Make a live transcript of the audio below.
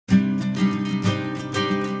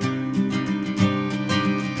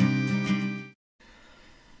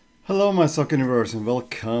Hello my soccer universe and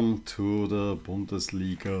welcome to the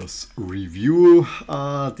Bundesliga's review.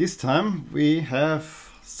 This time we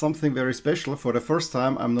have something very special. For the first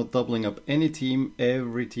time I'm not doubling up any team.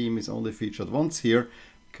 Every team is only featured once here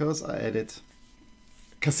because I added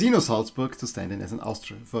Casino Salzburg to stand in as an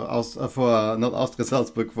Austria not Austria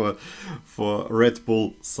Salzburg for Red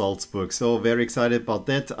Bull Salzburg. So very excited about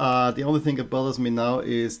that. The only thing that bothers me now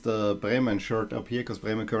is the Bremen shirt up here because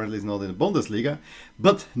Bremen currently is not in the Bundesliga.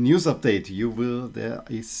 But news update, there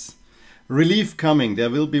is relief coming.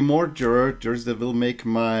 There will be more jerseys that will make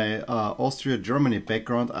my Austria-Germany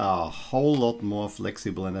background a whole lot more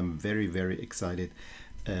flexible, and I'm very excited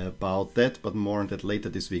about that, but more on that later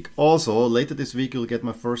this week. Also, later this week you'll get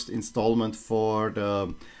my first installment for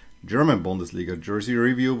the German Bundesliga jersey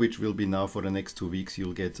review, which will be now for the next 2 weeks.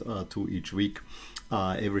 You'll get 2 each week.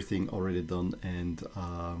 Everything already done and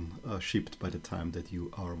shipped by the time that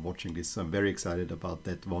you are watching this. So I'm very excited about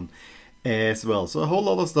that one as well. So a whole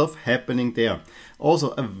lot of stuff happening there. Also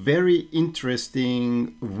a very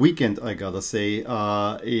interesting weekend, I gotta say,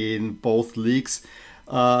 in both leagues.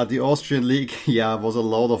 The Austrian league, was a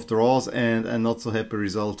lot of draws and a not so happy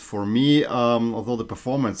result for me, although the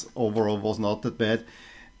performance overall was not that bad.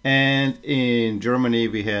 And in Germany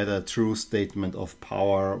we had a true statement of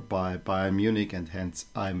power by Bayern Munich, and hence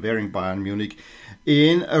I'm wearing Bayern Munich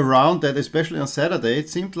in a round that, especially on Saturday, it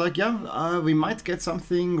seemed like we might get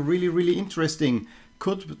something really interesting.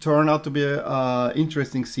 Could turn out to be an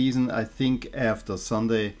interesting season. I think after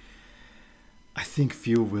Sunday, I think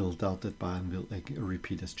few will doubt that Bayern will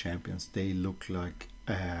repeat as champions. They look like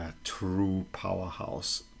a true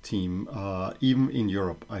powerhouse team, even in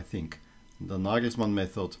Europe. I think the Nagelsmann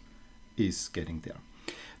method is getting there.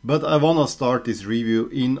 But I want to start this review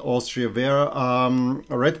in Austria, where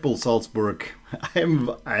Red Bull Salzburg,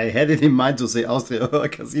 I had it in mind to say Austria or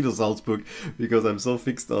Casino Salzburg because I'm so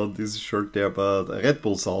fixed on this shirt there, but Red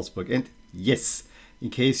Bull Salzburg. And yes, in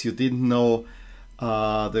case you didn't know,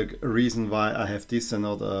 the reason why I have this and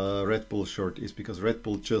not a Red Bull shirt is because Red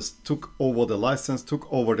Bull just took over the license,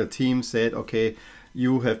 took over the team, said, okay,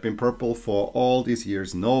 you have been purple for all these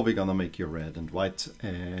years. No, we're gonna make you red and white,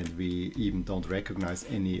 and we even don't recognize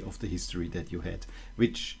any of the history that you had,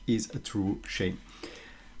 which is a true shame.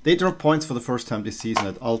 They dropped points for the first time this season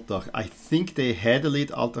at Altach. I think they had a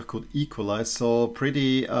lead. Altach could equalize, so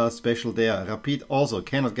pretty special there. Rapid also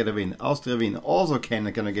cannot get a win. Austria Wien also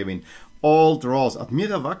cannot get a win. All draws.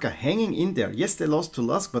 Admira Wacker hanging in there. Yes, they lost to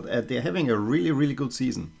LASK, but they're having a really good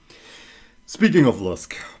season. Speaking of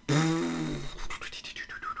LASK,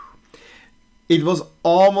 it was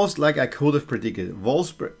almost like I could have predicted.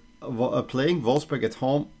 Wolfsburg, playing Wolfsburg at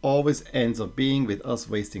home always ends up being with us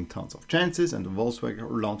wasting tons of chances, and Wolfsburg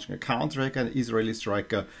launching a counter-attack and Israeli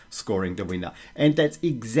striker scoring the winner. And that's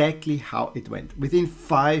exactly how it went. Within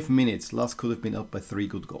 5 minutes, LASK could have been up by 3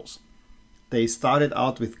 good goals. They started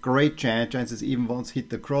out with great chances, even once hit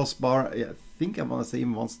the crossbar. I think I want to say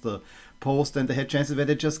even once the post, and they had chances where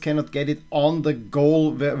they just cannot get it on the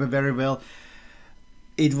goal very well.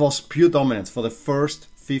 It was pure dominance for the first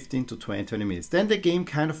 15 to 20 minutes. Then the game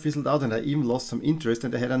kind of fizzled out and I even lost some interest,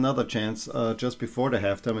 and they had another chance just before the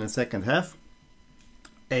halftime in the second half.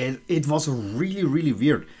 And it was really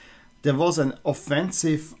weird. There was an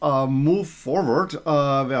offensive move forward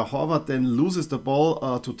where Horvath then loses the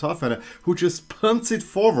ball to Tafana, who just punts it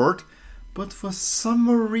forward. But for some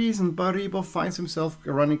reason, Baribo finds himself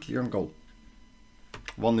running clear on goal.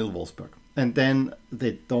 1-0 Wolfsburg. And then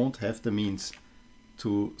they don't have the means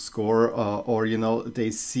to score, or they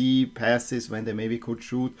see passes when they maybe could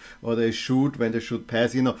shoot, or they shoot when they should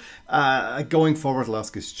pass. Going forward,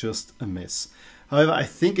 LASK is just a mess. However, I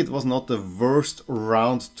think it was not the worst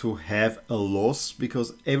round to have a loss,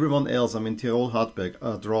 because everyone else, Tirol Hartberg,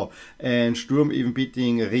 a draw, and Sturm even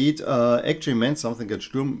beating Ried, actually meant something, that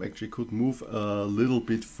Sturm actually could move a little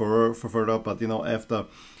bit further, but after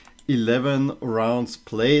 11 rounds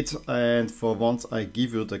played, and for once I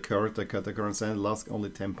give you the current standard, LASK only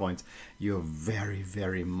 10 points. You're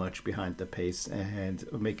very much behind the pace, and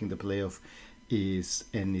making the playoff is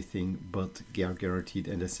anything but guaranteed.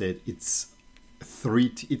 And I said it's a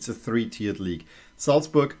 3-tiered league.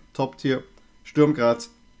 Salzburg top tier, Sturm Graz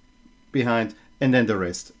behind, and then the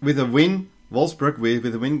rest. With a win, Wolfsburg with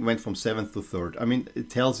a win went from 7th to 3rd. I mean, it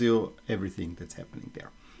tells you everything that's happening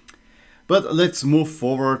there. But let's move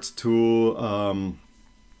forward to,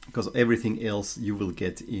 because everything else you will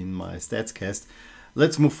get in my StatsCast.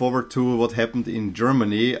 Let's move forward to what happened in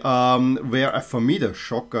Germany, where for me the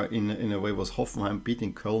shocker in a way was Hoffenheim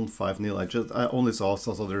beating Köln 5-0. I only saw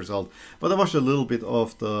the result, but I watched a little bit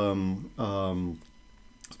of the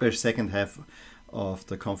especially second half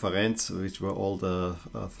the conference, which were all the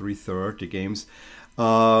 3:30 games.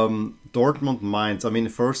 Dortmund Mainz. I mean, the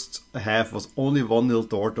first half was only 1-0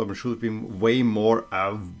 Dortmund. It should have been way more.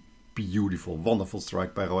 Beautiful, wonderful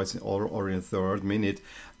strike by Reus in the third minute.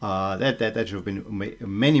 That should have been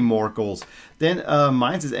many more goals. Then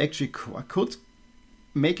Mainz is actually could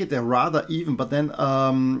make it a rather even, but then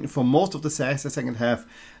for most of the second half,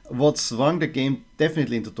 what swung the game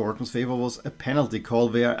definitely into Dortmund's favor was a penalty call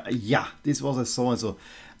where, yeah, this was a so-and-so.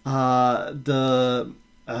 The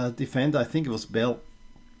defender, I think it was Bell.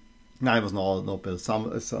 No, it was not Bell.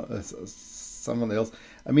 Someone else.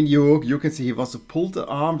 I mean, you can see he wants to pull the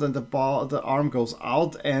arm, then the arm goes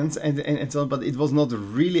out and so on. But it was not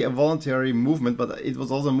really a voluntary movement, but it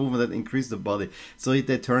was also a movement that increased the body. So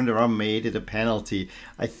they turned around, made it a penalty.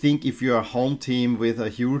 I think if you're a home team with a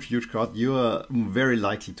huge crowd, you are very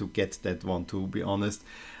likely to get that one, to be honest.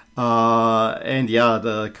 And yeah,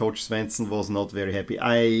 the coach Svensson was not very happy.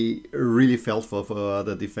 I really felt for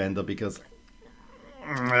the defender because,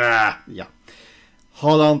 yeah,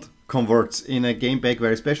 Holland converts in a game back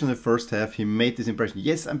where, especially in the first half, he made this impression.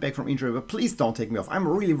 Yes, I'm back from injury, but please don't take me off. I'm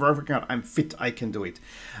really working out. I'm fit. I can do it.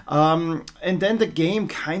 And then the game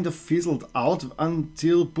kind of fizzled out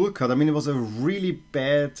until Burkhardt. I mean, it was a really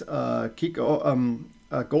bad goal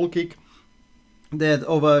kick that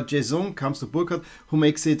over Jason comes to Burkhardt, who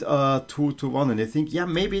makes it 2-1. And I think, yeah,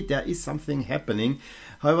 maybe there is something happening.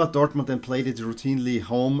 However, Dortmund then played it routinely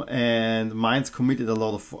home, and Mainz committed a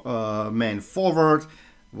lot of men forward.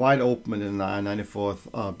 Wide open in the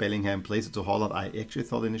 94th, Bellingham plays it to Holland. I actually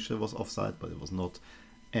thought initially it was offside, but it was not.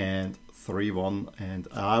 And 3-1, and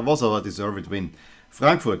it was a deserved win.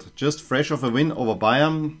 Frankfurt, just fresh off a win over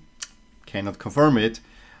Bayern, cannot confirm it.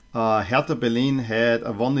 Hertha Berlin had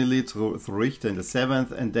a 1-0 lead through Richter in the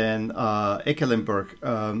 7th, and then Eckelenberg,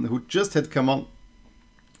 who just had come on,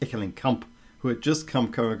 Eckelenkamp, who had just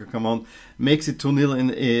come on, makes it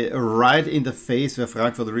 2-0 right in the face where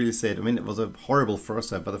Frankfurt really said, I mean, it was a horrible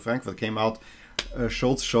first half, but the Frankfurt came out,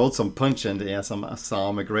 showed some punch and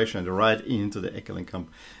some aggression right into the Eckelenkamp,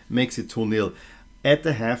 makes it 2-0. At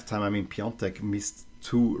the halftime, I mean, Piontek missed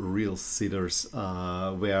two real sitters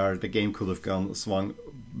where the game could have swung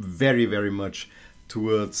very, very much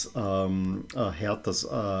towards Hertha's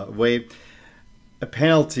way. A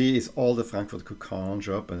penalty is all that Frankfurt could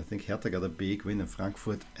conjure up, and I think Hertha got a big win, and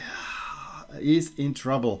Frankfurt is in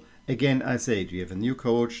trouble. Again, I say, you have a new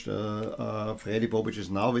coach, Freddy Bobic is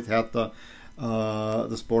now with Hertha,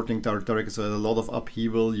 the sporting director, so a lot of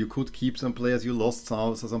upheaval. You could keep some players, you lost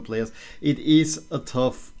some players. It is a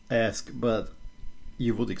tough ask, but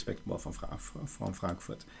you would expect more from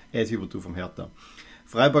Frankfurt, as you would do from Hertha.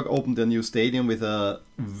 Freiburg opened their new stadium with a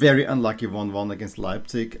very unlucky 1-1 against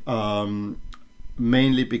Leipzig.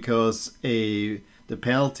 Mainly because the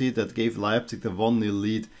penalty that gave Leipzig the 1-0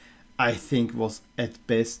 lead, I think, was at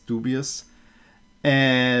best dubious.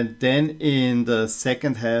 And then in the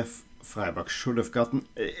second half, Freiburg should have gotten...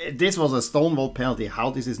 This was a stonewall penalty. How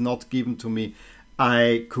this is not given to me,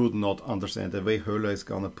 I could not understand. The way Höhler is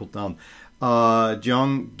going to put down.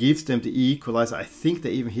 Jong gives them the equalizer. I think they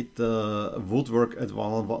even hit the woodwork at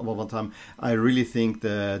one time. I really think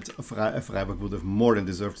that Freiburg would have more than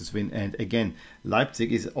deserved this win. And again,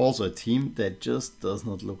 Leipzig is also a team that just does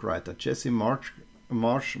not look right. The Jesse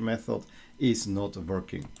Marsch method is not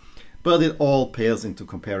working. But it all pales into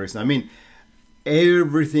comparison. I mean,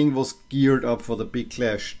 everything was geared up for the big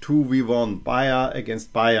clash. 2v1, Bayern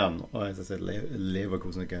against Bayern. Or as I said,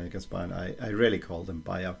 Leverkusen against Bayern. I rarely call them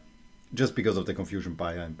Bayern, just because of the confusion,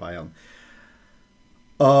 Bayern and Bayern.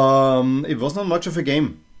 It was not much of a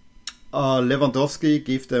game. Lewandowski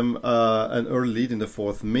gave them an early lead in the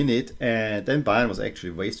 4th minute, and then Bayern was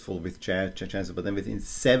actually wasteful with chances, but then within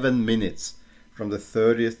 7 minutes, from the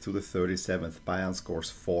 30th to the 37th, Bayern scores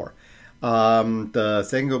 4. The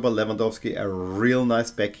second goal by Lewandowski, a real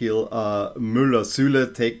nice backheel.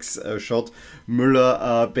 Süle takes a shot.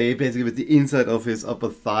 Müller basically with the inside of his upper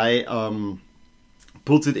thigh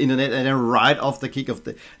puts it in the net, and then right off the kickoff,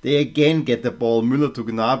 they again get the ball. Müller to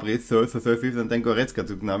Gnabry, 35th, and then Goretzka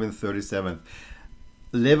to Gnabry in the 37th.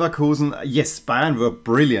 Leverkusen, yes, Bayern were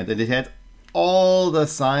brilliant, and it had all the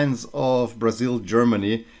signs of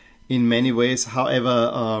Brazil-Germany in many ways.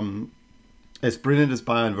 However, as brilliant as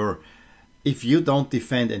Bayern were, if you don't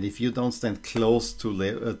defend and if you don't stand close to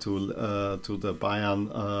the Bayern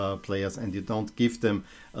players and you don't give them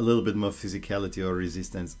a little bit more physicality or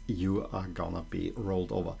resistance, you are gonna be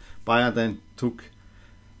rolled over. Bayern then took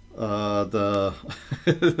the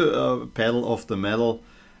pedal off the metal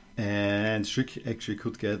and Schick actually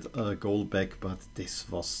could get a goal back, but this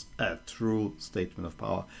was a true statement of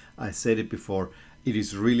power. I said it before, it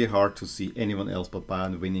is really hard to see anyone else but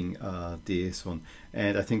Bayern winning this one.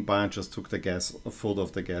 And I think Bayern just took the foot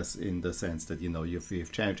off the gas in the sense that, you know, we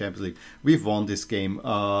have Champions League, we've won this game,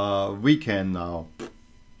 we can now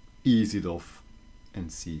ease it off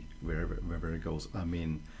and see where it goes. I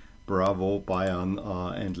mean, bravo Bayern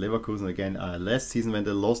and Leverkusen again. Last season when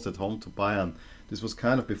they lost at home to Bayern, this was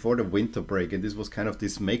kind of before the winter break, and this was kind of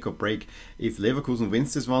this make or break. If Leverkusen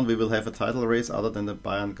wins this one, we will have a title race, other than that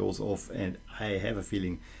Bayern goes off, and I have a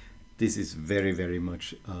feeling this is very, very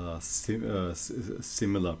much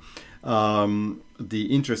similar. The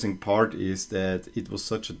interesting part is that it was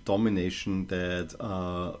such a domination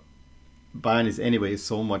that Bayern is anyway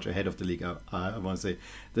so much ahead of the league. I want to say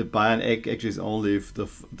that Bayern actually is only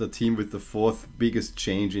the team with the fourth biggest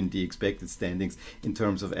change in the expected standings in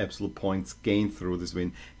terms of absolute points gained through this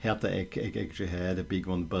win. Hertha actually had a big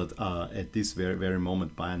one, but at this very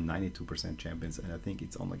moment, Bayern 92% champions, and I think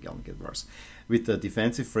it's only going to get worse. With the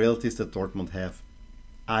defensive frailties that Dortmund have,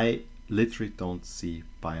 I literally don't see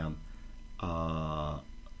Bayern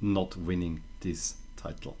not winning this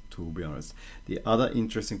title, to be honest. The other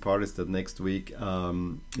interesting part is that next week,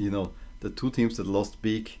 you know, the two teams that lost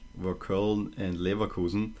big were Köln and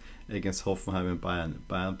Leverkusen against Hoffenheim and Bayern.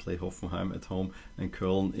 Bayern play Hoffenheim at home, and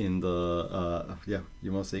Köln in the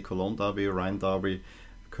you want to say Cologne derby, Rhine derby.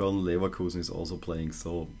 Köln Leverkusen is also playing,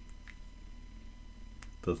 so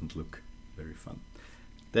doesn't look very fun.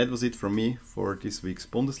 That was it from me for this week's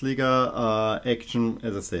Bundesliga action.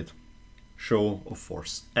 As I said, show of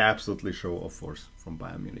force, absolutely show of force from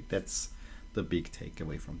Bayern Munich. That's the big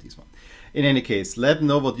takeaway from this one. In any case, let me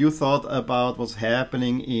know what you thought about what's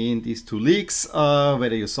happening in these two leagues,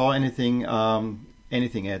 whether you saw anything,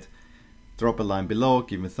 at, drop a line below,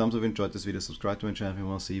 give me a thumbs up if you enjoyed this video, subscribe to my channel if you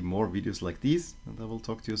want to see more videos like these, and I will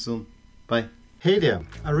talk to you soon. Bye. Hey there,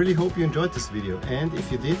 I really hope you enjoyed this video, and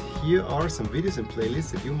if you did, here are some videos and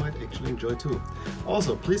playlists that you might actually enjoy too.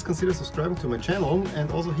 Also, please consider subscribing to my channel and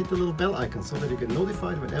also hit the little bell icon so that you get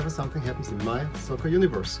notified whenever something happens in my soccer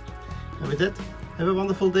universe. And with that, have a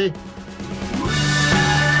wonderful day.